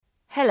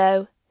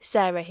Hello,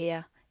 Sarah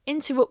here,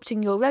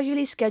 interrupting your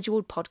regularly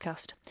scheduled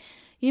podcast.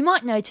 You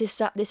might notice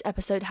that this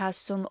episode has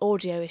some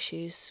audio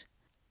issues.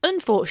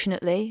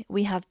 Unfortunately,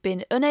 we have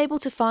been unable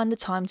to find the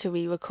time to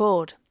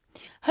re-record.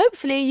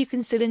 Hopefully you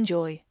can still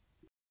enjoy.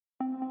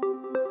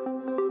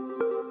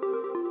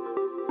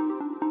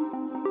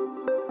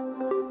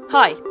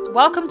 Hi,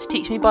 welcome to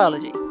Teach Me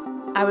Biology,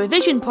 our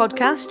revision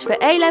podcast for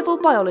A-level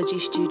biology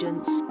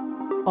students.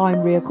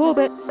 I'm Ria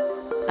Corbett.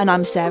 And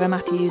I'm Sarah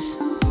Matthews.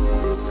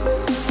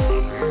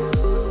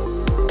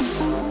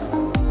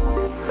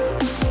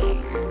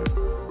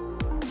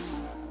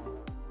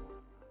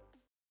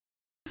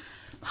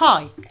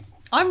 Hi,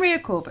 I'm Ria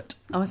Corbett.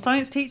 I'm a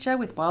science teacher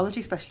with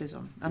biology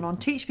specialism, and on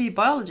Teach Me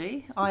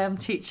Biology, I am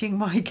teaching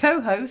my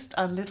co-host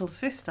and little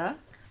sister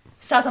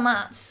Sazza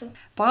Mats.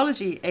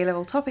 biology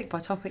A-level topic by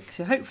topic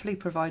to hopefully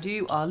provide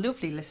you, our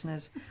lovely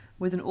listeners,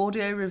 with an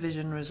audio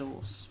revision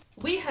resource.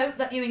 We hope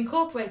that you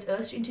incorporate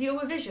us into your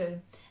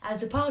revision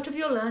as a part of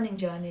your learning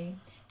journey.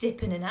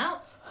 Dip in and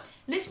out,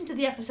 listen to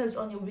the episodes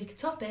on your weekly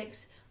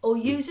topics, or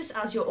use us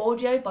as your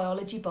audio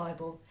biology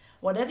Bible.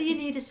 Whatever you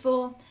need us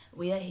for,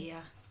 we are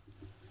here.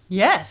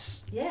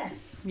 Yes.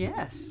 Yes.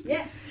 Yes.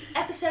 Yes.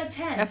 Episode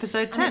 10.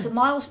 Episode 10. And it's a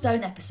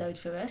milestone episode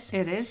for us.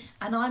 It is.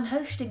 And I'm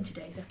hosting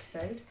today's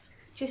episode.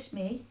 Just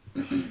me.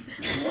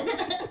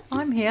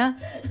 I'm here.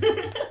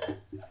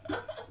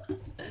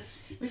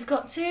 We've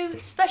got two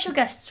special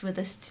guests with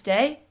us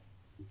today.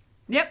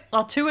 Yep,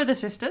 our two other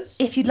sisters.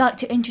 If you'd like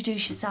to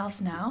introduce yourselves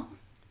now.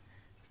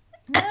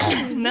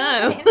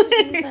 No.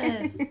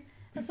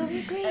 That's all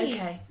we agree.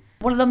 Okay.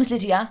 One of them is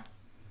Lydia.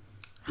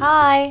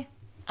 Hi.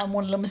 And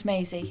one of them is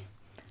Maisie.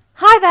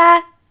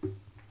 Hi there.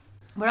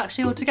 We're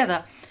actually all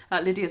together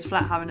at Lydia's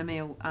flat having a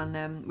meal,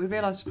 and we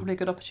realised it's probably a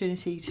good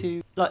opportunity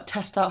to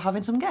test out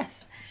having some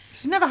guests.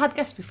 She's never had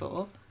guests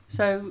before,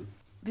 so it'll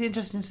be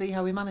interesting to see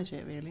how we manage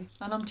it, really.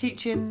 And I'm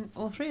teaching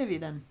all three of you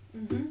then.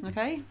 Mm-hmm.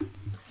 Okay?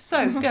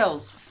 So,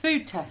 girls,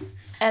 food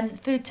tests.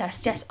 Food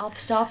test, yes, I've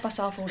starved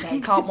myself all day,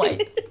 can't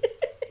wait.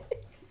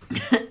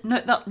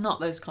 No, not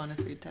those kind of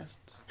food tests.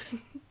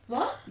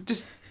 What?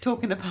 Just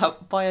talking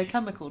about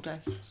biochemical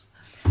tests.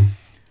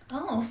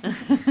 Oh.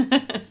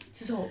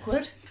 This is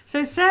awkward.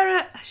 So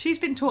Sarah, she's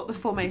been taught the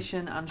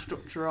formation and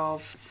structure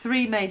of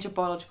three major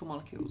biological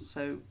molecules,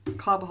 so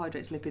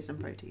carbohydrates, lipids and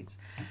proteins.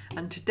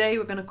 And today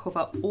we're going to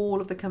cover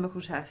all of the chemical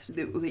tests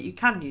that you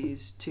can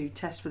use to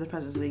test for the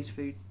presence of these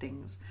food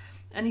things.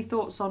 Any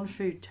thoughts on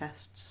food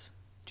tests?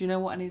 Do you know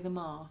what any of them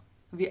are?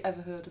 Have you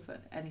ever heard of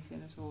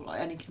anything at all?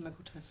 Like any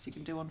chemical tests you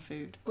can do on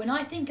food? When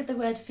I think of the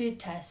word food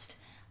test,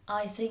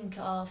 I think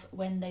of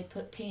when they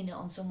put peanut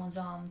on someone's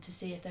arm to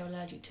see if they're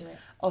allergic to it.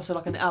 Oh, so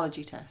like an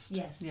allergy test?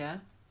 Yes. Yeah,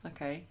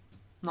 okay.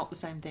 Not the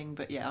same thing,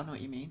 but yeah, I know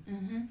what you mean.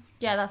 Mm-hmm.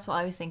 Yeah, that's what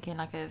I was thinking,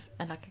 like a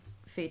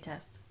food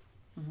test.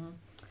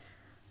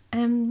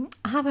 Mm-hmm.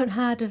 I haven't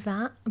heard of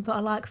that, but I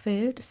like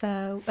food,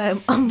 so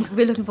I'm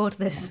really looking forward to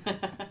this.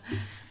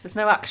 There's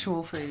no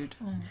actual food.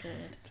 Oh,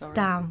 good. Sorry.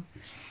 Damn.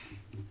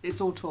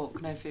 It's all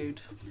talk, no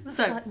food. That's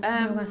So, like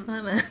my worst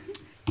nightmare.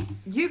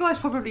 you guys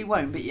probably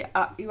won't, but you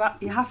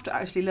have to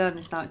actually learn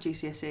this now at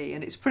GCSE,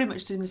 and it's pretty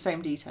much in the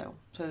same detail.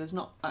 So there's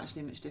not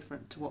actually much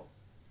different to what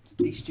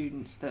these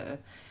students that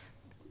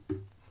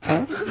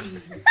are...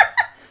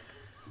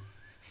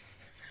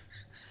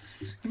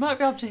 You might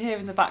be able to hear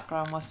in the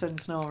background my son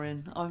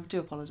snoring. I do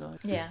apologise.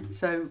 Yeah.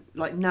 So,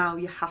 now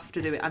you have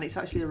to do it, and it's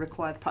actually a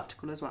required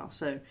practical as well.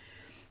 So,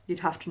 you'd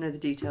have to know the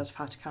details of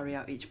how to carry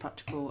out each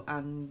practical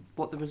and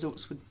what the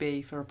results would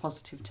be for a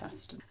positive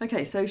test.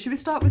 Okay, so should we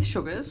start with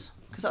sugars?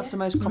 Because that's the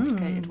most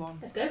complicated one.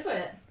 Let's go for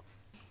it.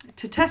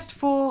 To test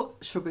for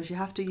sugars, you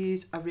have to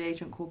use a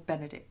reagent called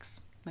Benedict's.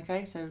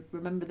 Okay, so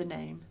remember the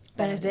name.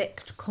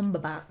 Benedict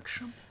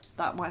Cumberbatch.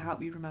 That might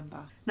help you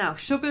remember. Now,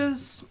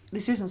 sugars,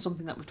 this isn't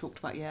something that we've talked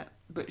about yet,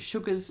 but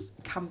sugars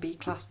can be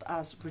classed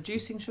as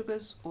reducing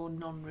sugars or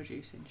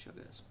non-reducing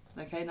sugars.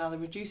 Okay, now the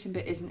reducing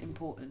bit isn't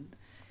important.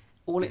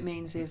 All it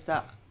means is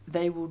that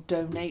they will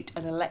donate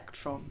an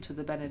electron to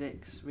the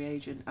Benedict's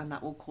reagent, and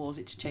that will cause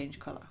it to change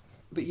colour.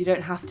 But you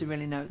don't have to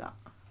really know that.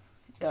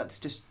 That's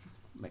just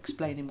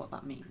explaining what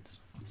that means.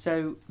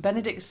 So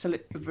Benedict's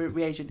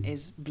reagent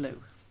is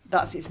blue.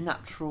 That's its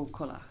natural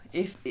colour.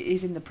 If it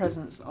is in the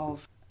presence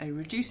of a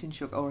reducing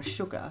sugar or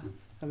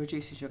a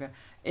reducing sugar,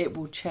 it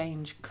will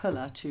change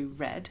colour to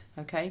red,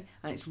 okay?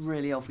 And it's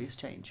really obvious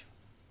change.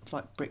 It's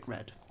like brick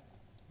red.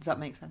 Does that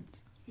make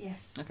sense?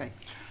 Yes. Okay.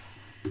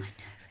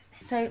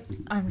 So,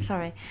 I'm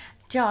sorry.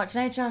 Josh,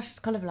 you know Josh's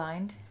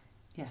colourblind?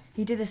 Yes.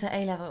 He did this at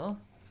A-level.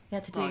 He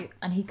had to do, Right.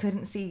 and he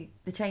couldn't see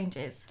the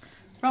changes.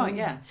 Right,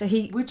 yeah. So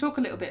We'll talk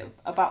a little bit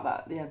about that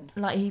at the end.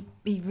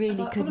 he really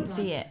About couldn't colourblind?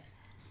 see it.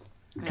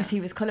 Because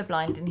he was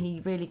colourblind and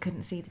he really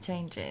couldn't see the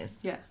changes.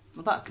 Yeah.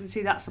 Well, that's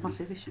a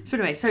massive issue. So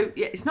anyway,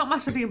 it's not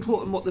massively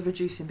important what the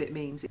reducing bit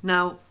means.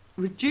 Now,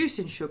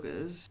 reducing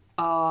sugars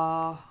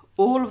are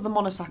all of the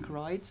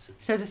monosaccharides.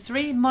 So the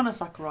three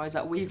monosaccharides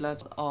that we've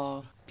learned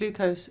are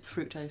glucose,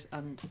 fructose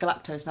and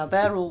galactose. Now,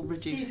 they're all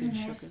reducing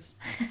sugars.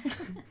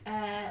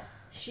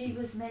 She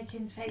was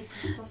making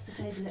faces across the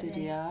table at me.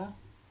 Lydia.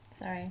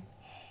 Sorry.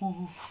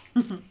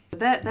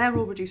 They're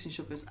all reducing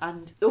sugars,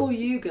 and all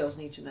you girls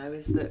need to know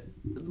is that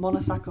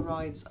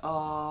monosaccharides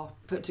are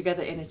put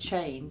together in a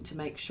chain to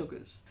make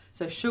sugars.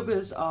 So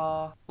sugars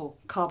are, or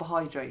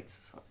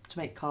carbohydrates, to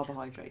make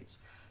carbohydrates.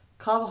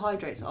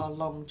 Carbohydrates are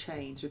long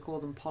chains, we call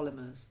them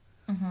polymers.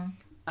 Mm-hmm.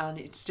 And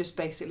it's just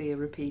basically a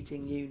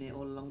repeating unit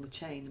all along the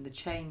chain. And the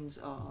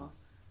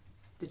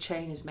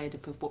chain is made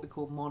up of what we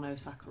call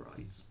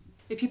monosaccharides.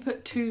 If you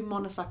put two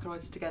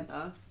monosaccharides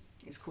together,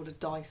 it's called a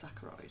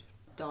disaccharide.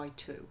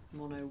 Di2,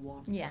 mono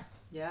 1. Yeah.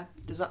 Yeah?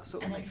 Does that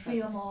sort of And then make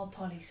 3 sense? or more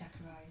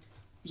polysaccharide.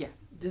 Yeah.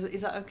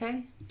 Is that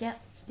okay? Yeah.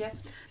 Yeah.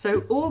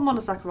 So all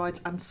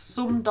monosaccharides and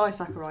some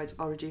disaccharides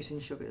are reducing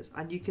sugars,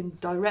 and you can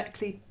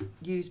directly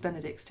use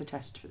Benedict's to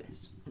test for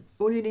this.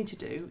 All you need to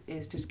do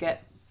is just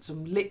get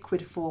some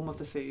liquid form of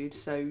the food,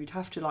 so you'd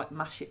have to like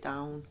mash it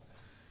down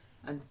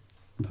and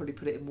probably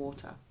put it in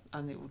water,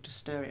 and it will just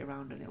stir it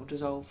around and it will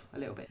dissolve a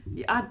little bit.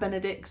 You add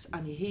Benedict's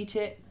and you heat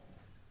it,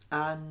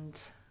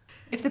 and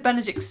if the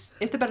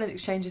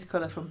Benedict's changes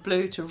colour from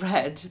blue to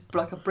red,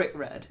 like a brick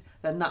red,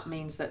 then that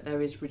means that there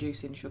is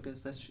reducing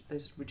sugars. There's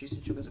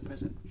reducing sugars at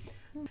present.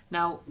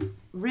 Now,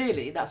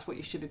 really, that's what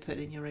you should be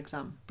putting in your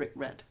exam, brick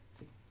red.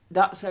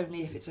 That's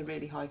only if it's a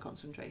really high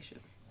concentration.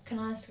 Can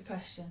I ask a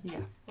question? Yeah.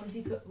 What if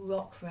you put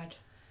rock red?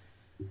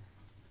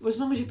 Well, as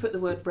long as you put the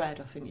word red,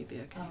 I think you'd be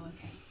okay. Oh,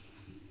 okay.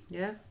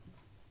 Yeah?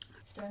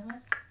 Stone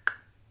red?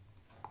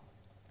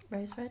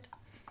 Rose red.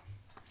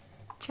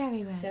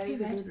 Cherry red. Very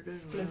red?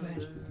 Blood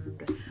red?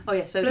 Oh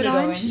yeah, so Blood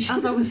orange.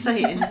 as I was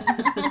saying,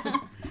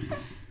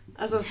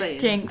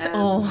 Jinx.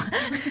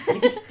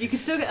 you can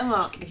still get a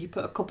mark if you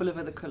put a couple of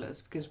other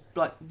colours, because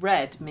like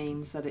red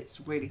means that it's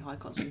really high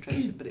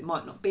concentration, but it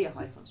might not be a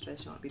high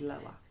concentration, it might be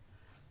lower.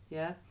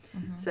 Yeah?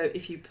 Mm-hmm. So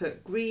if you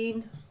put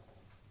green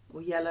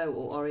or yellow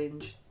or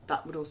orange,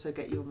 that would also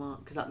get you a mark,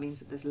 because that means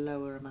that there's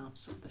lower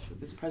amounts of the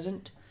sugars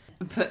present.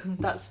 But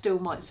that still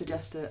might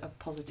suggest a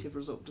positive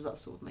result. Does that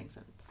sort of make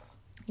sense?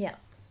 Yeah.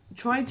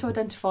 Trying to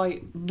identify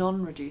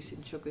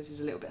non-reducing sugars is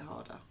a little bit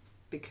harder,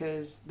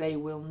 because they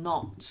will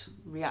not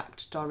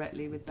react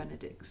directly with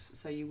Benedict's,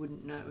 so you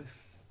wouldn't know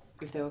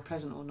if they were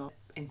present or not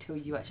until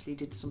you actually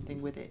did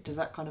something with it. Does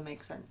that kind of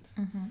make sense?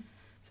 Mm-hmm.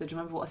 So do you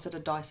remember what I said a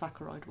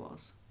disaccharide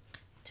was?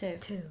 2.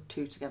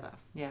 Two together,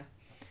 yeah.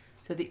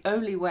 So the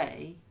only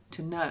way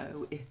to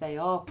know if they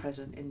are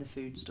present in the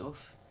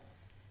foodstuff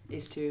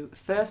is to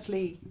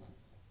firstly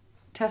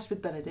test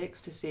with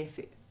Benedict's to see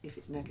if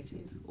it's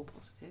negative or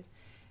positive.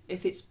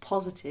 If it's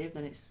positive,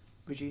 then it's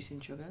reducing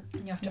sugar.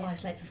 And you have to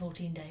isolate for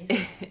 14 days.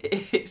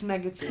 If it's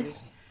negative,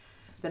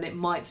 then it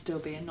might still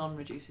be a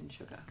non-reducing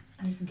sugar.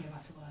 And you can go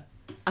back to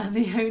work. And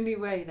the only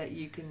way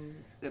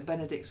that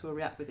Benedict's will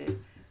react with it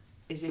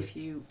is if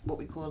you, what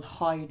we call,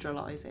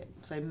 hydrolyse it.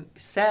 So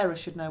Sarah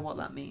should know what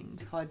that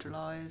means.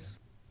 Hydrolyse.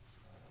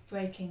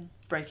 Breaking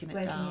Breaking it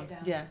it down. down.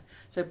 Yeah.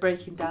 So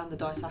breaking down the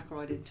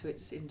disaccharide into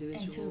its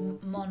individual into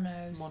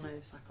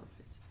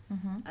monosaccharides.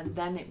 Mm-hmm. and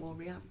then it will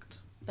react.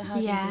 But how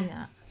do Yeah. you do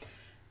that?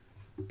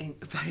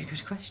 Very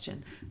good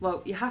question.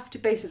 Well, you have to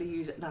basically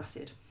use an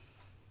acid.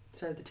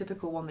 So the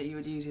typical one that you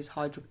would use is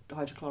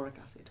hydrochloric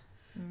acid.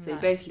 So you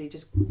Right. basically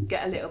just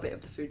get a little bit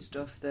of the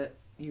foodstuff that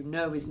you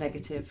know is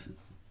negative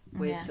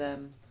with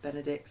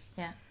Benedict's.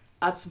 Yeah.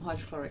 Add some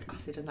hydrochloric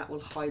acid, and that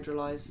will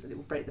hydrolyse, and it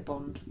will break the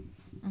bond.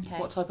 Okay.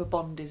 What type of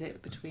bond is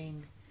it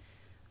between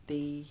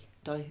the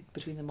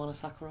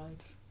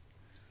monosaccharides?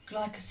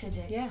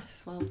 Glycosidic.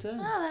 Yes, well done.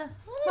 Oh,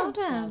 Well Well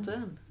done.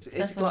 done.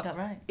 that's what I got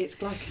right. It's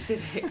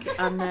glycosidic,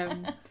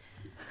 and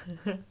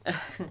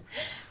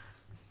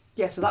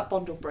yeah, so that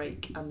bond will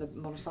break, and the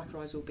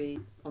monosaccharides will be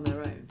on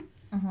their own,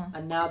 Mm-hmm.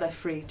 and now they're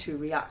free to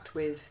react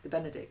with the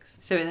Benedict's.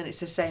 So then it's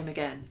the same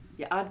again.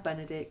 You add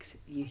Benedict's,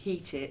 you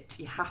heat it.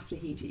 You have to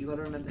heat it. You've got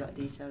to remember that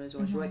detail as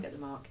well. You won't get the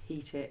mark.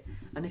 Heat it,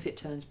 and if it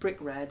turns brick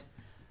red,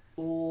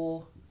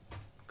 or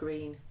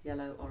green,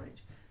 yellow, orange,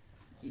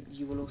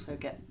 you will also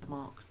get the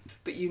mark.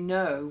 But you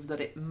know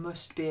that it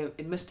must have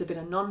been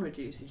a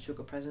non-reducing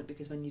sugar present,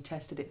 because when you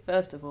tested it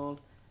first of all,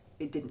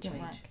 it didn't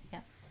change.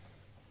 Yeah.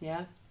 Yeah?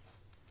 And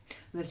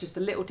there's just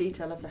a little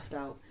detail I've left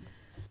out.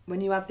 When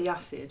you add the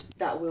acid,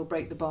 that will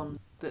break the bond,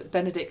 but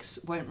Benedict's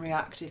won't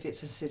react if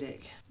it's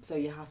acidic. So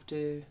you have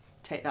to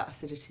take that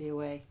acidity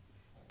away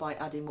by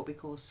adding what we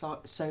call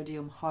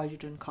sodium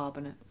hydrogen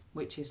carbonate,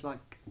 which is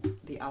like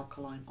the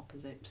alkaline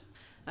opposite.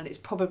 And it's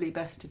probably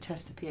best to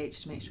test the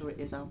pH to make sure it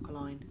is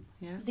alkaline.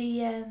 Yeah?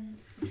 The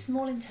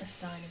small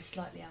intestine is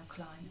slightly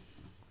alkaline.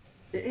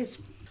 It is.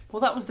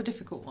 Well, that was the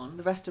difficult one.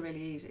 The rest are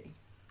really easy.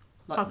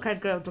 Like, Okay,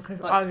 good, because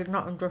like- I did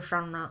not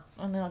understand that.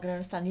 I'm not going to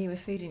understand you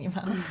with food in your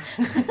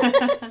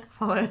mouth.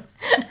 Fine.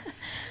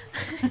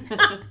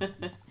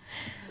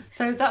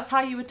 So that's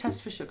how you would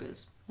test for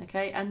sugars,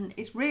 okay? And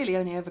it's really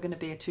only ever going to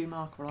be a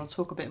 2-marker. I'll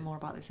talk a bit more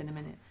about this in a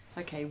minute.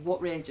 Okay, what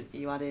reagent are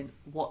you adding?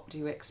 What do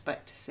you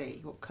expect to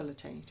see? What colour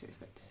change do you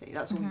expect to see?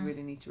 That's all you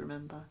really need to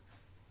remember,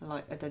 and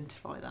like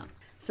identify that.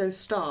 So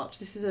starch,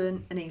 this is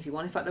an easy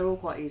one. In fact, they're all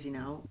quite easy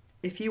now.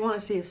 If you want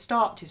to see if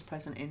starch is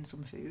present in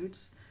some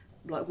foods,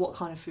 like what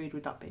kind of food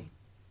would that be?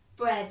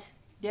 Bread.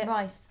 Yeah.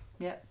 Rice.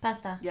 Yep.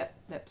 Pasta. Yep.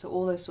 So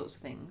all those sorts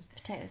of things.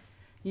 Potatoes.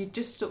 You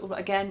just sort of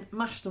again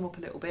mash them up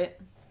a little bit,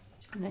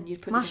 and then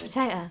you'd put Mashed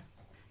them in, potato.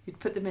 you'd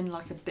put them in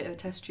like a bit of a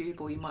test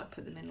tube, or you might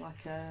put them in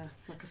like a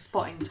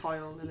spotting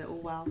tile, a little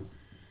well.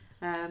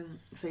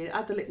 So you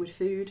add the liquid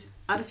food,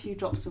 add a few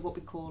drops of what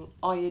we call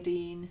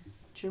iodine.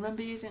 Do you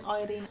remember using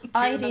iodine?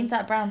 Iodine's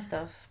that brown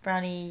stuff,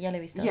 browny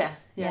yellowy stuff.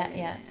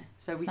 Yeah.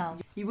 So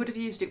Smells. you would have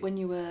used it when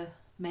you were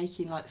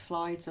making like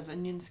slides of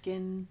onion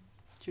skin.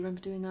 Do you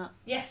remember doing that?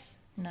 Yes.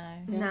 No.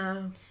 Yeah.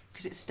 No.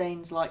 Because it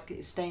stains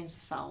the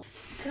salt.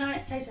 Can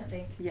I say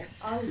something?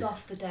 Yes. I was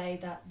off the day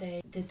that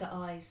they did the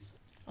eyes.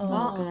 Oh,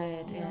 What?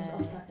 good. I was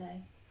off that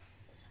day.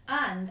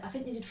 And I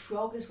think they did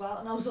frog as well,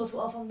 and I was also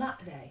off on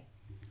that day.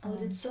 And they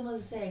did some other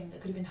thing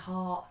that could have been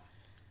heart.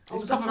 It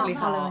was probably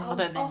heart. I I was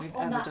don't think off we've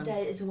on ever that done.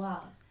 day as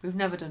well. We've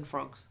never done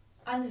frogs.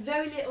 And the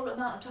very little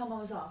amount of time I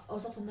was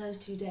off on those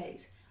 2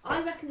 days.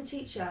 I reckon the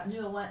teacher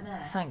knew I weren't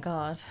there Thank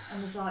God.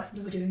 and was like,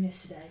 "We're doing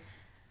this today."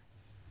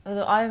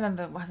 Although I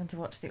remember having to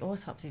watch the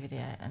autopsy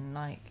video and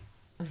like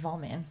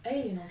vomiting.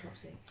 Alien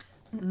autopsy.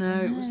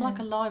 No, it was like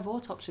a live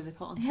autopsy they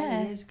put on telly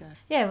Yeah. years ago.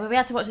 Yeah, but we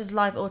had to watch this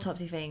live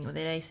autopsy thing where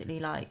they basically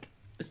like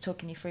was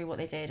talking you through what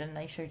they did and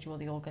they showed you all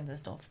the organs and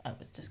stuff. It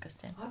was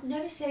disgusting. I've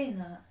never seen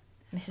that.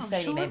 Mrs. I'm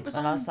Soley sure made it was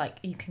and I on- was like,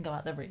 "You can go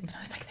out the room," and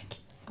I was like, "Thank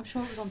you." I'm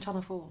sure it was on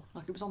Channel 4.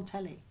 Like it was on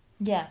telly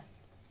Yeah.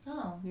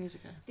 Oh. years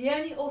ago. The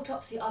only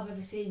autopsy I've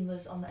ever seen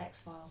was on the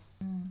X-Files.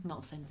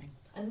 Not the same thing.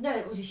 And no,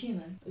 it was a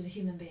human. It was a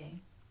human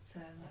being. So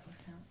that was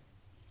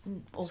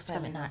count. Also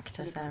telling an her.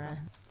 actor, Live Sarah.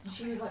 And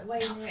she was like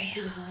weighing it.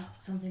 She was like,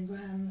 "Something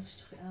grams." She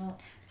took it out.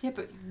 Yeah,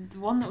 but the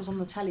one that was on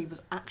the telly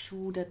was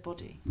actual dead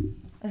body.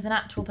 It was an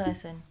actual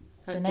person.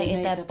 That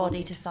Donated their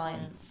body to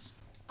science.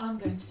 I'm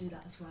going to do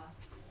that as well.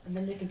 And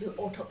then they can do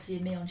autopsy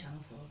of me on Channel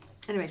 4.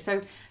 Anyway,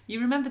 so you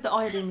remember that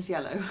iodine was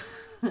yellow.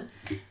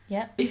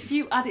 Yeah. If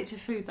you add it to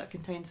food that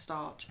contains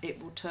starch,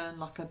 it will turn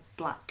like a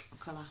black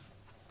colour,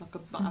 like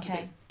a Okay.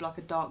 bit, like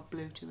a dark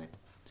blue to it.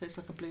 So it's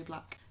like a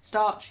blue-black.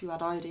 Starch, you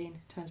add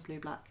iodine, turns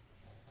blue-black.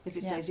 If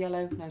it Yeah. stays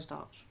yellow, no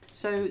starch.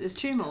 So there's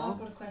two more. I've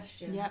got a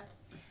question. Yeah.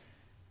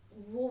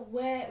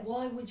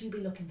 Why would you be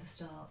looking for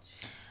starch?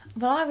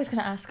 Well, I was going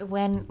to ask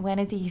when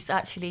are these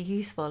actually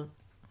useful?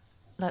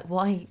 Like,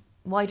 why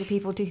do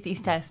people do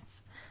these tests?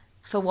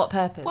 For what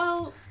purpose?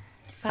 Well,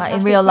 Like,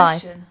 in real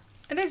life. question.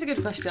 it is a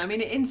good question. I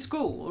mean, in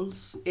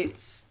schools,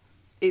 it's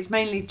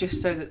mainly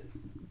just so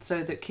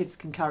that kids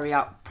can carry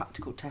out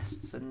practical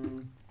tests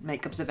and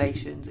make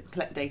observations and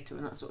collect data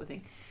and that sort of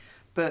thing.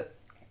 But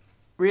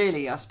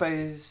really, I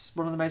suppose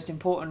one of the most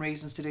important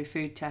reasons to do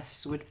food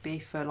tests would be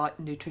for like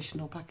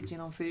nutritional packaging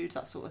on foods,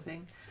 that sort of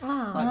thing. Oh.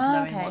 Like Oh,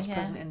 knowing okay, what's yeah.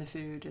 present in the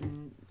food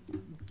and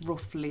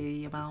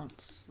roughly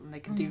amounts, and they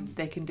can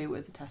do it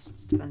with the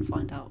tests to then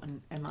find out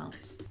an amount.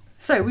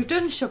 So we've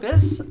done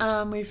sugars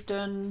and we've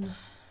done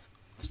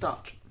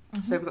starch.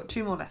 So we've got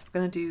two more left.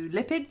 We're going to do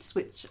lipids,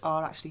 which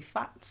are actually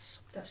fats.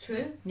 That's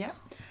true. Yeah.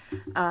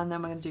 And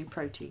then we're going to do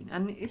protein.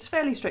 And it's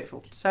fairly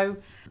straightforward. So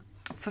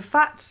for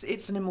fats,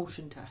 it's an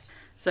emulsion test.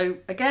 So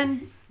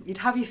again, you'd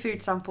have your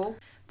food sample,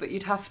 but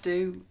you'd have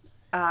to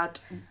add,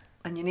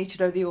 and you need to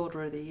know the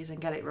order of these and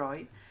get it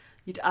right.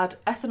 You'd add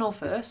ethanol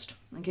first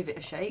and give it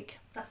a shake.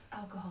 That's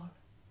alcohol.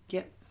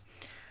 Yep.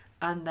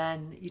 And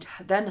then you'd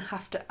then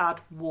have to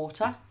add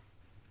water,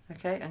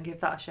 okay, and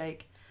give that a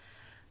shake.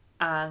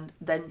 And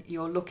then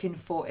you're looking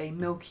for a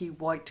milky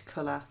white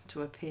colour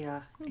to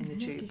appear in the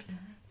tube.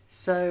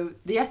 So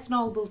the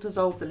ethanol will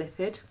dissolve the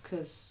lipid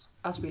because,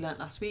 as we learnt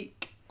last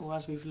week, or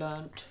as we've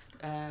learnt,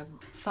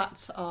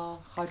 fats are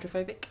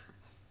hydrophobic.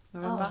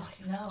 Remember? Oh,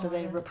 no, So they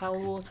I don't- repel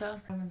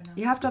water. I remember now.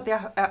 You have to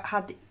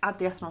add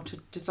the ethanol to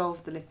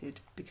dissolve the lipid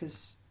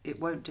because it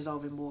won't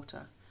dissolve in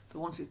water. But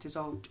once it's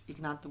dissolved, you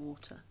can add the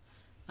water,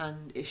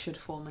 and it should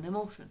form an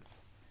emulsion.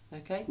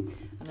 Okay,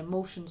 and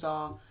emulsions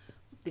are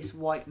this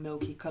white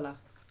milky colour.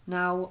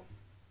 Now,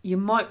 you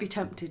might be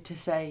tempted to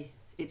say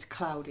it's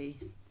cloudy,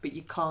 but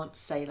you can't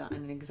say that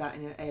in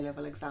an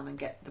A-level exam and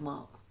get the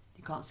mark.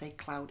 You can't say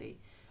cloudy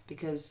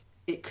because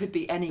it could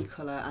be any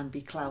colour and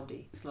be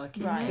cloudy. It's like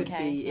it Right, could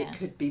okay, be yeah. it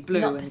could be blue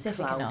Not and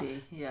specific cloudy.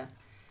 enough. Yeah.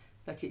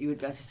 Like you would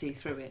be able to see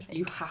through it.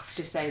 You have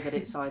to say that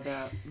it's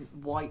either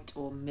white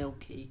or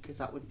milky because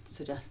that would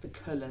suggest the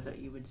colour that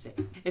you would see.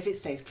 If it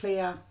stays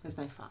clear, there's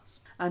no fats.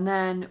 And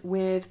then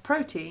with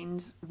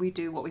proteins, we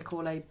do what we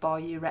call a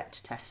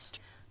Bar-Urette test.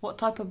 What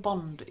type of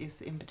bond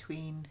is in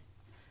between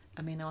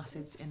amino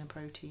acids in a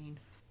protein?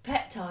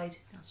 Peptide.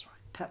 That's right,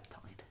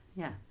 peptide.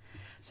 Yeah.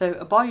 So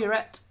a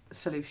Bar-Urette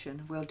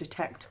solution will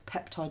detect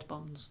peptide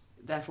bonds.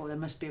 Therefore, there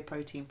must be a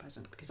protein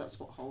present because that's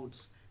what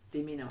holds the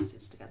amino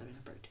acids together in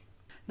a protein.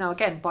 Now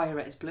again,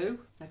 Bar-Urette is blue,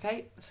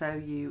 okay? So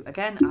you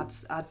again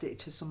add it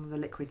to some of the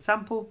liquid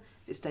sample.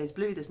 If it stays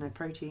blue, there's no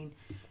protein.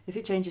 If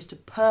it changes to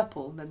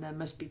purple, then there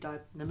must be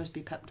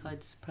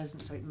peptides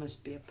present, so it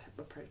must be a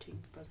protein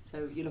present.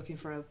 So you're looking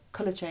for a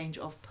colour change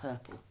of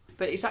purple.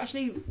 But it's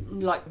actually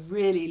like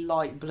really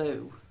light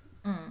blue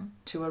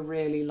to a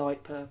really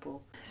light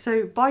purple.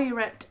 So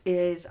Biuret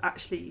is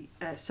actually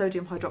a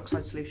sodium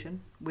hydroxide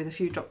solution with a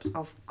few drops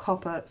of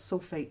copper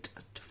sulfate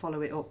to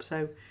follow it up.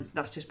 So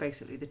that's just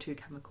basically the two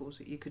chemicals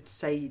that you could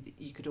say that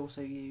you could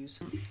also use.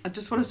 I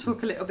just want to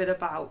talk a little bit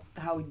about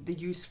how the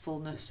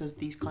usefulness of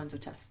these kinds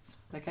of tests,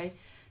 okay?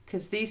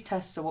 Because these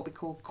tests are what we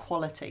call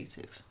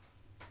qualitative.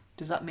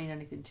 Does that mean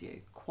anything to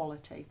you?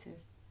 Qualitative?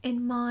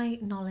 In my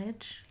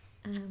knowledge,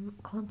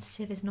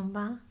 quantitative is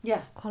number,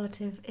 Yeah,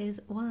 qualitative is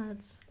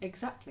words.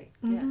 exactly.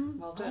 Mhm. Yeah,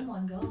 well Oh done. my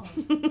god.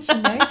 She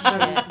knows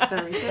shit.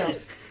 Very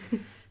good.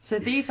 So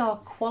these are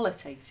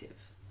qualitative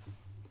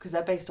because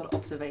they're based on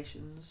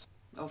observations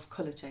of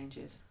colour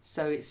changes.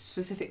 So it's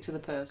specific to the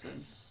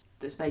person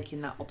that's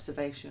making that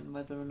observation,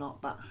 whether or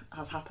not that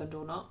has happened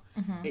or not.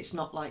 Mhm. It's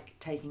not like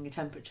taking a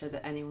temperature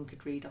that anyone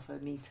could read off a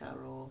meter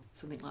or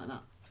something like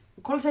that.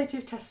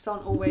 Qualitative tests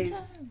aren't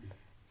always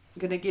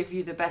going to give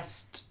you the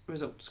best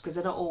results because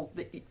they're not all.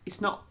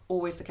 It's not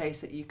always the case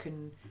that you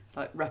can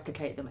like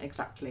replicate them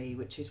exactly,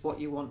 which is what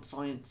you want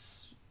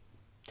science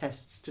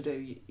tests to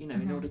do. You know,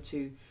 in Mhm. order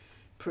to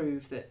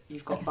prove that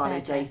you've got Like a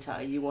valid fair data,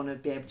 test. you want to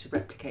be able to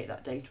replicate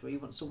that data, or you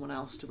want someone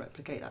else to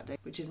replicate that data,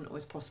 which isn't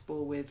always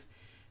possible with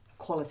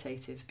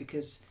qualitative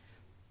because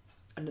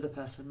another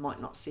person might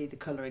not see the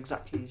colour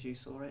exactly as you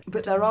saw it.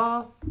 But there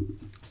are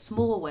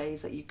small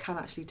ways that you can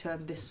actually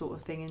turn this sort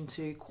of thing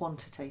into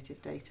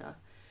quantitative data.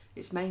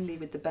 It's mainly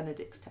with the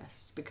Benedict's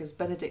test, because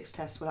Benedict's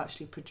test will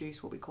actually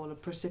produce what we call a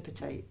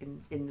precipitate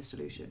in the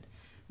solution,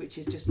 which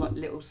is just like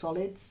little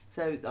solids.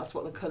 So that's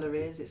what the colour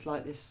is. It's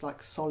like this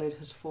like solid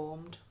has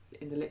formed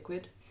in the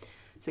liquid.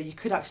 So you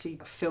could actually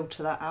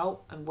filter that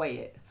out and weigh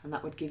it, and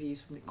that would give you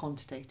something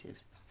quantitative.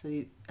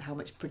 So how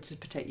much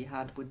precipitate you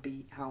had would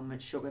be how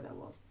much sugar there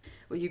was.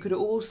 Well, you could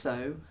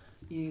also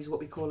use what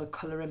we call a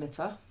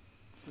colorimeter,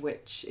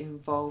 which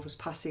involves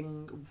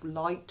passing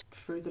light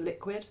through the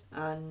liquid,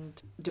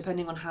 and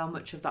depending on how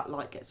much of that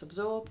light gets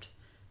absorbed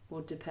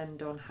will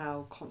depend on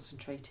how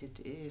concentrated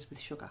it is with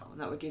sugar, and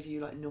that would give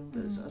you like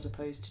numbers as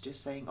opposed to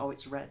just saying, oh,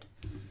 it's red.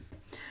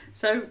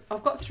 So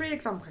I've got 3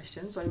 exam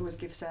questions. I always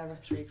give Sarah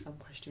 3 exam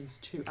questions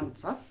to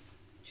answer.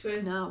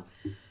 True. Now,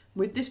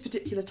 with this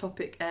particular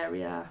topic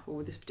area or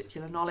with this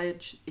particular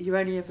knowledge, you're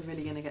only ever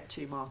really going to get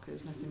 2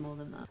 markers, nothing more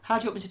than that. How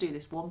do you want me to do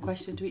this? 1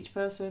 question to each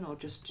person or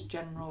just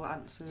general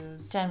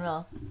answers?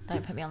 General.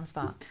 Don't put me on the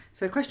spot.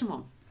 So question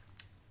 1.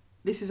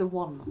 This is a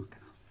 1 marker,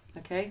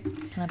 okay?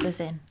 Can I buzz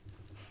in?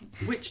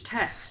 Which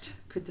test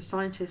could the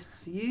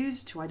scientists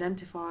use to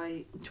identify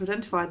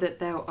that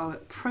there are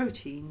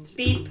proteins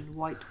Beep. in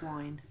white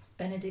wine?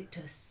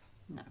 Benedictus.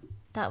 No.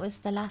 That was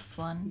the last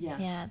one. Yeah.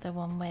 Yeah, the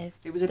one with.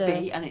 It was a The-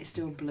 B and it's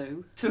still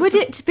blue. So Would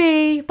it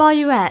be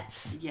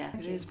Biuret's? Yeah,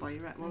 Thank it you. is by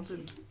your well Thank you.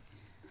 done.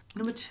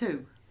 Number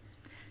 2.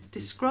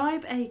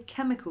 Describe a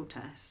chemical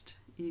test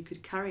you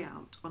could carry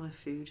out on a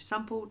food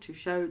sample to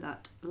show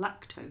that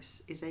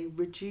lactose is a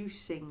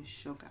reducing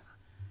sugar.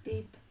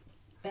 Beep.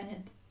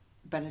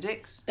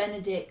 Benedict's.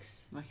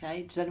 Benedict's.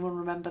 Okay. Does anyone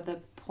remember the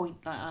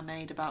point that I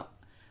made about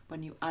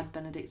when you add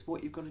Benedict's,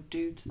 what you've got to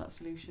do to that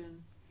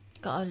solution?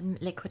 Got to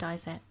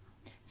liquidise it.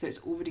 So it's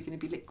already going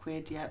to be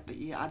liquid, yeah, but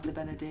you add the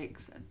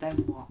Benedict's, then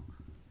what?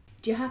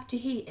 Do you have to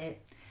heat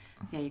it?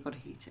 Yeah, you've got to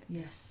heat it.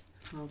 Yes.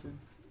 Well done.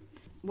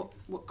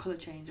 What colour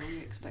change are you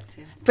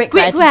expecting? Brick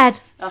Brick red. red.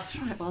 That's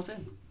right, well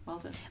done. Well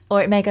done.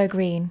 Or it may go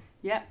green.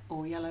 Yeah,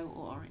 or yellow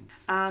or orange.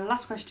 And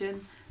last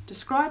question.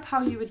 Describe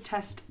how you would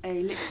test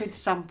a liquid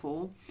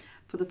sample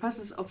for the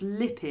presence of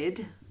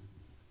lipid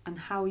and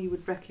how you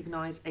would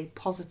recognise a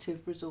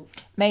positive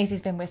result.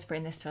 Maisie's been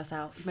whispering this to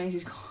herself.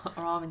 Maisie's got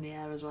her arm in the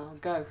air as well.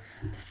 Go.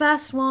 The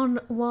first one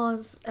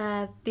was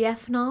the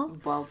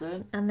ethanol, Well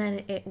done. and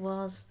then it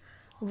was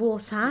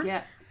water,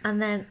 Yeah.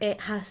 and then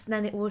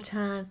it will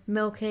turn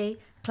milky,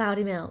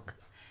 cloudy milk.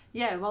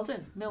 Yeah, well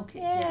done. Milky.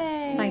 Yay.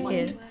 Yeah. Thank Well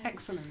you. done.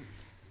 Excellent.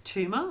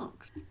 2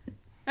 marks.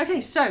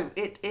 Okay, so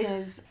it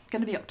is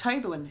going to be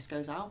October when this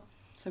goes out.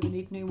 So we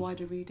need new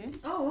wider reading.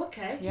 Oh,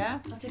 okay. Yeah.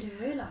 I didn't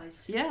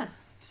realise. Yeah.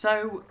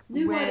 So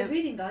New we're, wider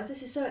reading, guys.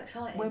 This is so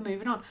exciting. we're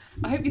moving on.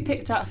 I hope you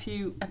picked out a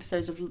few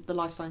episodes of The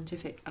Life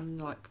Scientific and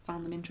like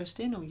found them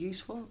interesting or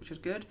useful, which was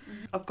good.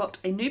 I've got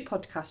a new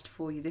podcast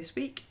for you this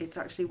week. It's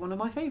actually one of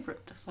my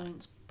favourite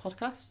science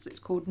podcasts. It's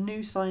called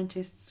New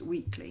Scientists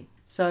Weekly.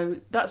 So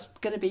that's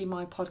going to be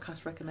my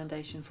podcast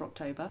recommendation for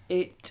October.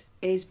 It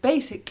is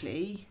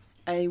basically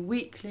a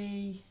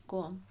weekly... Go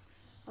on.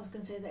 I was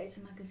going to say that it's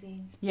a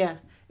magazine. Yeah,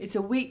 it's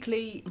a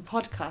weekly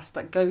podcast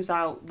that goes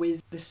out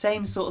with the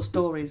same sort of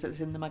stories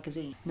that's in the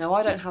magazine. Now,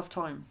 I don't have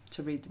time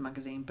to read the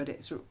magazine, but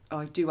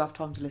I do have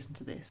time to listen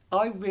to this.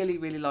 I really,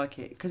 really like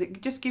it because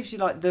it just gives you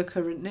like the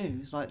current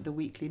news, like the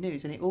weekly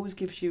news, and it always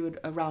gives you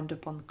a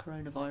roundup on the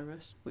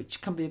coronavirus,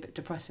 which can be a bit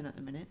depressing at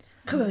the minute.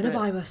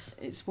 Coronavirus.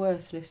 But it's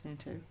worth listening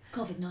to.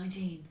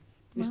 COVID-19.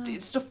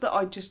 It's stuff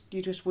that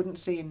you just wouldn't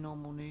see in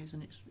normal news,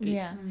 and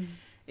Yeah.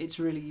 it's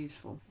really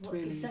useful. It's What's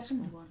really the useful.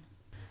 second one?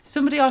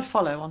 Somebody I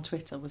follow on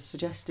Twitter was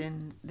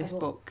suggesting this Oh,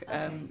 book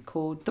okay.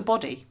 called The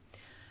Body,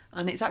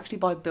 and it's actually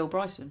by Bill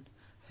Bryson,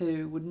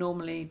 who would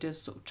normally does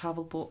sort of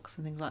travel books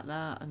and things like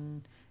that,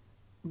 and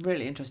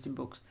really interesting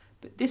books.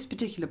 But this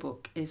particular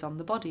book is on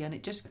the body, and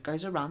it just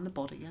goes around the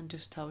body and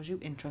just tells you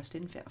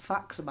interesting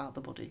facts about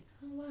the body.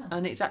 Oh, wow.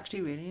 And it's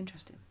actually really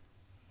interesting.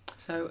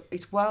 So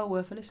it's well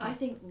worth a listen. I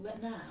think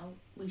that now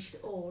we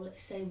should all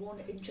say one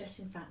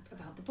interesting fact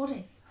about the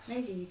body.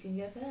 Maisie, you can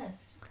go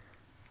first.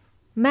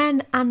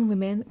 Men and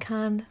women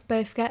can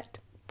both get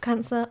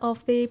cancer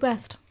of the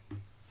breast.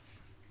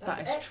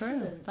 That is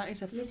true. That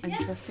is an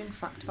interesting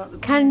fact about the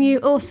body. Can you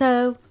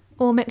also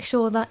all make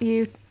sure that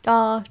you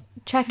are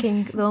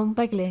checking them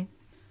regularly?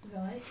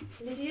 Right.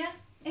 Lydia,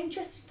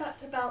 interesting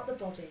fact about the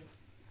body.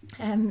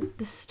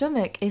 The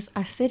stomach is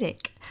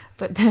acidic,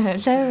 but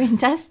the lower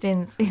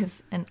intestines is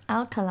an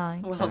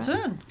alkaline. Well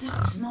done.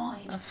 That's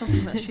mine. That's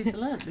something that she's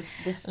learned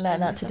this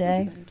Learned that this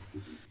today. episode.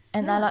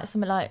 And they're like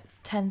something like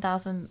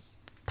 10,000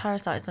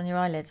 parasites on your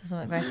eyelids or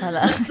something very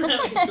similar.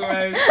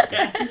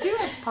 You do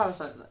have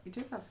parasites. You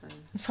do have things.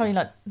 It's probably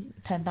not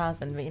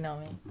 10,000, but you know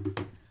what I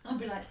mean. I'd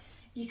be like,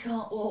 you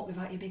can't walk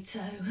without your big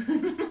toe.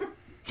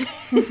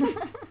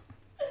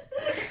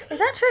 Is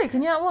that true?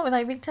 Can you not walk with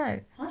like a big toe?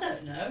 I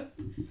don't know.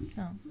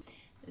 Oh.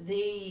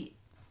 The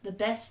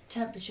best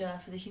temperature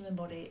for the human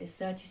body is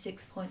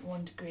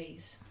 36.1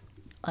 degrees.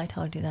 I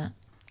told you that.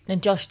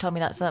 And Josh told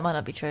me that, so that might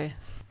not be true.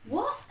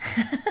 What?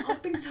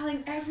 I've been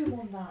telling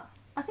everyone that.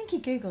 I think he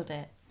Googled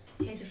it.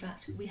 Here's a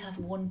fact. We have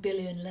 1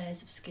 billion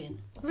layers of skin.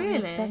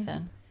 Really?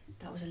 7.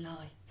 That was a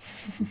lie.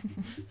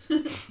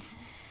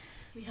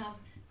 We have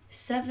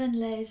 7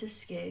 layers of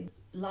skin,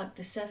 like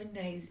the 7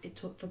 days it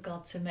took for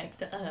God to make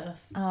the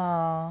earth.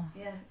 Oh,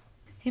 Yeah.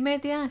 He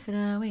made the earth in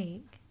a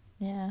week.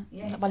 yeah.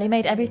 Yeah, Well, he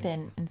made 7 days.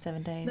 everything in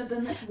 7 days.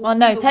 Well,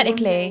 no, one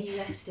technically- day he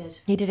rested.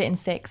 He did it in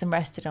 6 and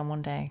rested on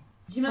 1 day.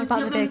 Do you remember,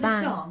 What about the Big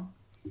Bang? song?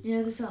 You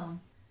know the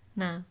song?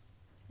 No.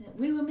 Yeah,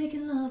 we were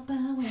making love by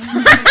way.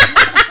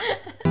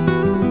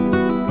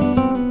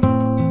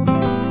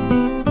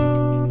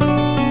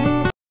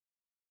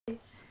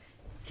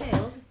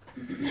 Chilled.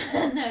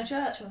 No,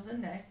 church on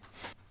Sunday.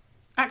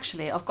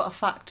 Actually, I've got a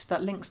fact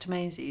that links to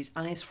Maisie's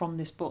and is from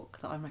this book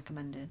that I'm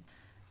recommending.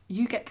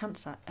 You get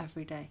cancer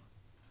every day.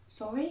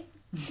 Sorry?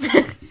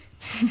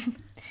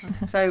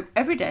 So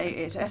every day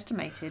it's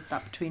estimated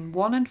that between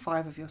 1 and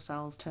 5 of your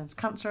cells turns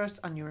cancerous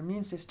and your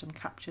immune system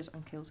captures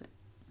and kills it.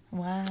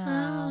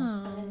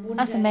 Wow. And then one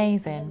That's day,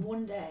 amazing. And then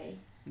one day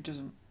It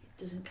doesn't.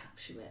 it doesn't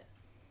capture it.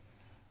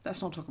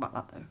 Let's not talk about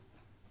that though.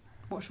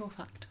 What's your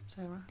fact,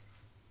 Sarah?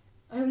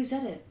 I already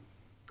said it.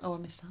 Oh, I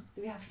missed that.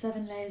 We have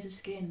 7 layers of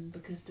skin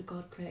because the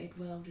God created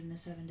world in the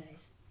 7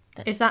 days.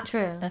 Is that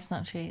true? That's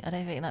not true. I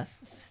don't think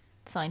that's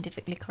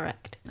scientifically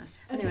correct. No.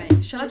 Okay.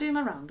 Anyway, shall I do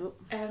my roundup?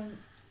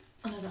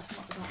 Oh no, that's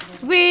not about the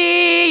weather.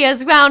 We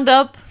as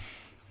Roundup.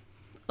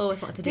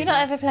 Always wanted to Do do you not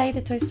that. ever play the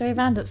Toy Story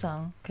Roundup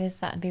song? Because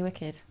that'd be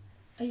wicked.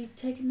 Are you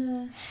taking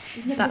the...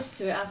 You've never That's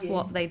listened to it, have you?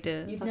 what they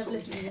do. You've That's never what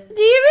listened to Do it.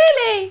 you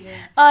really?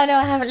 Yeah. Oh no,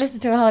 I haven't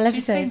listened to a whole She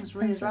episode. sings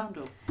Ria's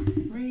roundup.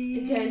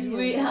 It goes,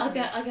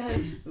 I go,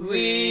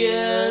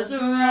 Ria's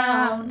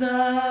roundup.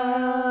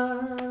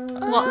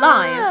 What,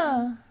 live?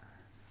 Ah.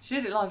 She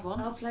did it live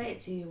once. I'll play it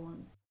to you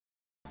once.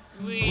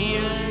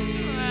 Ria's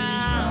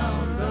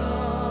roundup.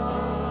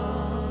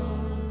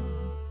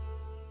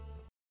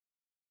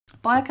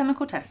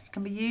 Biochemical tests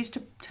can be used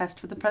to test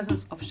for the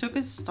presence of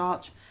sugars,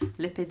 starch,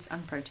 lipids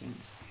and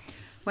proteins.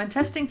 When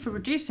testing for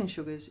reducing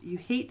sugars, you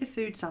heat the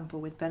food sample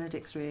with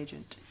Benedict's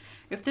reagent.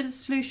 If the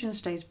solution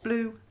stays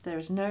blue, there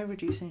is no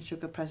reducing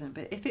sugar present,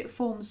 but if it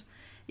forms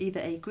either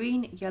a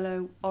green,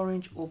 yellow,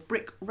 orange or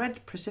brick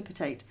red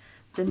precipitate,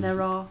 then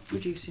there are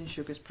reducing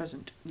sugars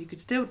present. You could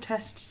still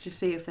test to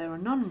see if there are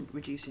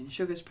non-reducing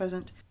sugars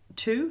present.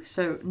 2.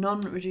 So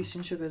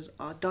non-reducing sugars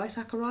are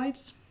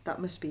disaccharides that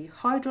must be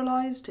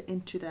hydrolyzed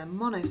into their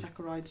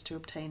monosaccharides to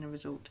obtain a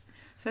result.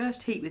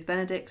 First, heat with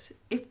Benedict's.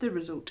 If the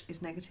result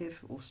is negative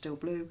or still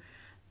blue,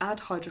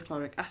 add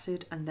hydrochloric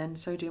acid and then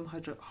sodium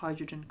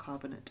hydrogen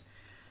carbonate.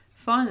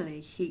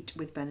 Finally, heat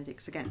with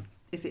Benedict's again.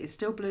 If it is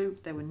still blue,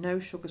 there were no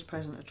sugars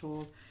present at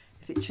all.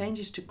 If it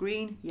changes to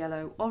green,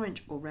 yellow,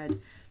 orange or red,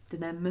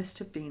 then there must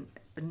have been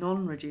a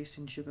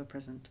non-reducing sugar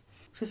present.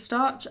 For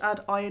starch,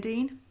 add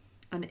iodine,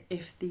 and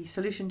if the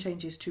solution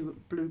changes to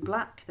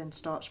blue-black, then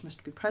starch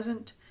must be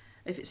present.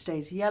 If it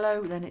stays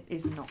yellow, then it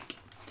is not.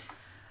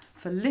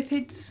 For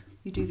lipids,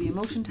 you do the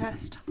emulsion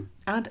test,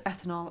 add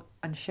ethanol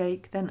and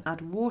shake, then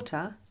add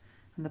water,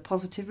 and the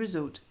positive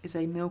result is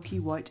a milky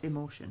white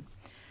emulsion.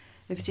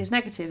 If it is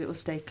negative, it will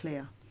stay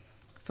clear.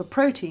 For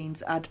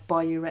proteins, add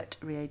biuret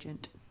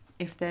reagent.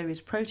 If there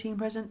is protein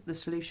present, the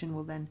solution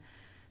will then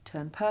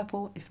turn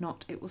purple. If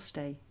not, it will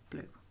stay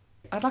blue.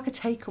 I'd like a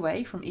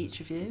takeaway from each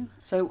of you.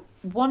 So,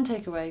 one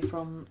takeaway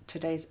from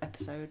today's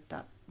episode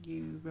that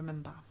you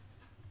remember.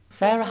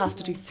 Sarah has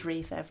to do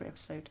 3 for every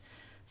episode.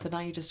 So now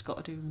you just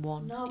got to do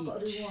 1 No, I've each. got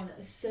to do one.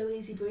 It's so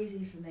easy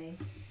breezy for me.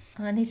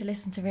 And I need to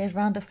listen to Ria's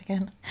Roundup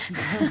again.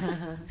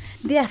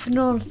 The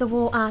ethanol, the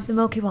water, the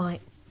milky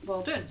white.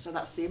 Well done. So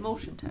that's the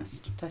emulsion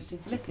test. Testing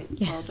for lipids.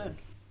 Yes. Well done.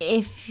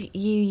 If you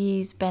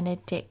use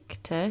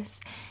Benedict's,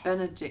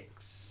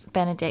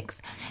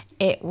 Benedict's.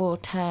 it will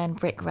turn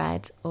brick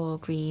red or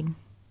green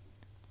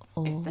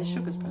if there's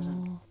sugars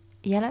present.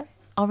 Yellow,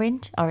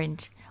 orange,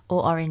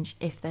 or orange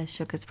if there's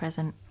sugars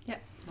present. Yeah,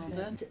 well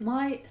done.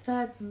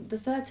 The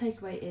third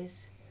takeaway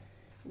is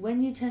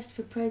when you test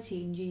for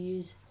protein, you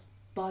use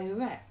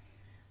Biuret,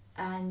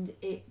 and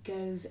it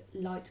goes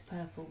light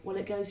purple. Well,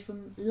 it goes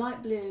from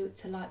light blue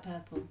to light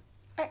purple.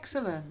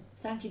 Excellent.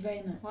 Thank you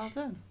very much. Well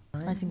done.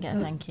 I didn't get a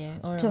thank you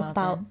or a Talk well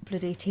about done.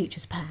 bloody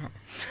teacher's pet.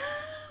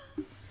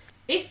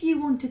 If you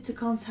wanted to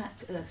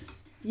contact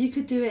us, you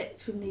could do it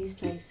from these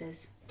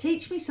places.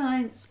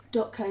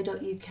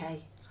 teachmescience.co.uk.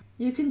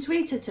 You can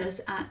tweet at us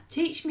at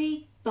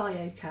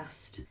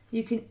teachmebiocast.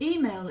 You can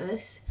email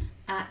us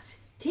at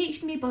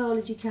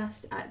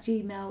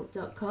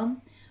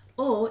teachmebiologycast@gmail.com,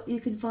 or you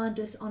can find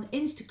us on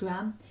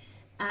Instagram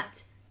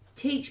at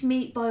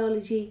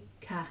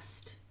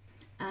teachmebiologycast.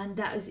 And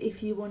that is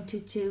if you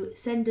wanted to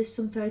send us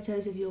some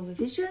photos of your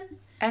revision,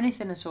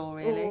 Anything at all,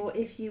 really. or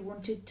if you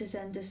wanted to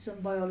send us some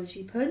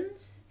biology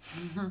puns,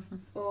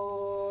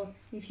 or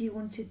if you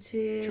wanted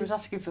to... She was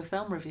asking for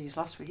film reviews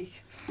last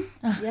week.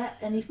 Yeah,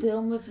 any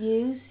film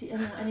reviews,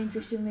 any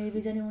interesting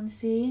movies anyone's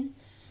seen,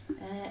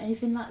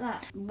 anything like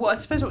that. What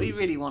I suppose what we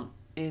really want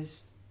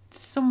is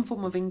some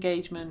form of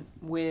engagement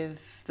with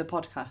the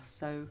podcast.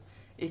 So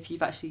if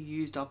you've actually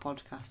used our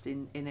podcast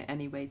in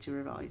any way to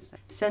revise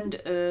it, send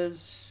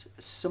us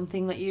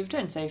something that you've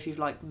done. Say if you've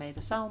made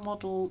a cell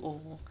model,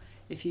 or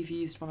if you've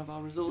used one of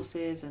our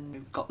resources and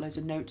we've got loads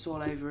of notes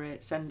all over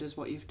it, send us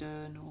what you've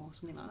done or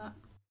something like that.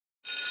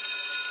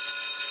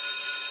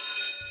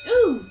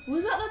 Ooh,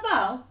 was that the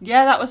bell?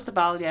 Yeah, that was the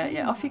bell.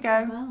 Yeah, off you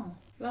That's go. the bell.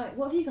 Right,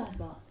 what have you guys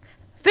got?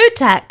 Food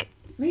tech.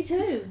 Me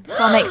too.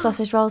 Gotta make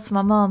sausage rolls for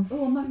my mum.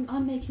 Oh,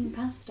 I'm making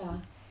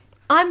pasta.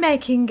 I'm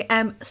making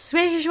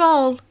Swedish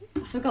roll.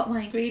 I forgot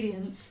my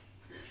ingredients.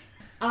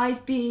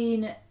 I've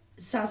been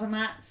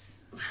Sazamats.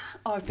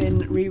 I've been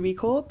Riri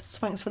Corbs.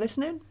 Thanks for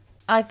listening.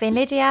 I've been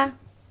Lydia.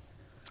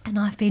 And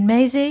I've been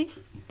Maisie.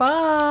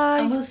 Bye.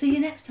 And we'll see you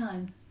next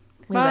time.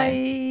 We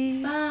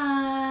won't. Bye.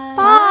 Bye.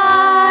 Bye.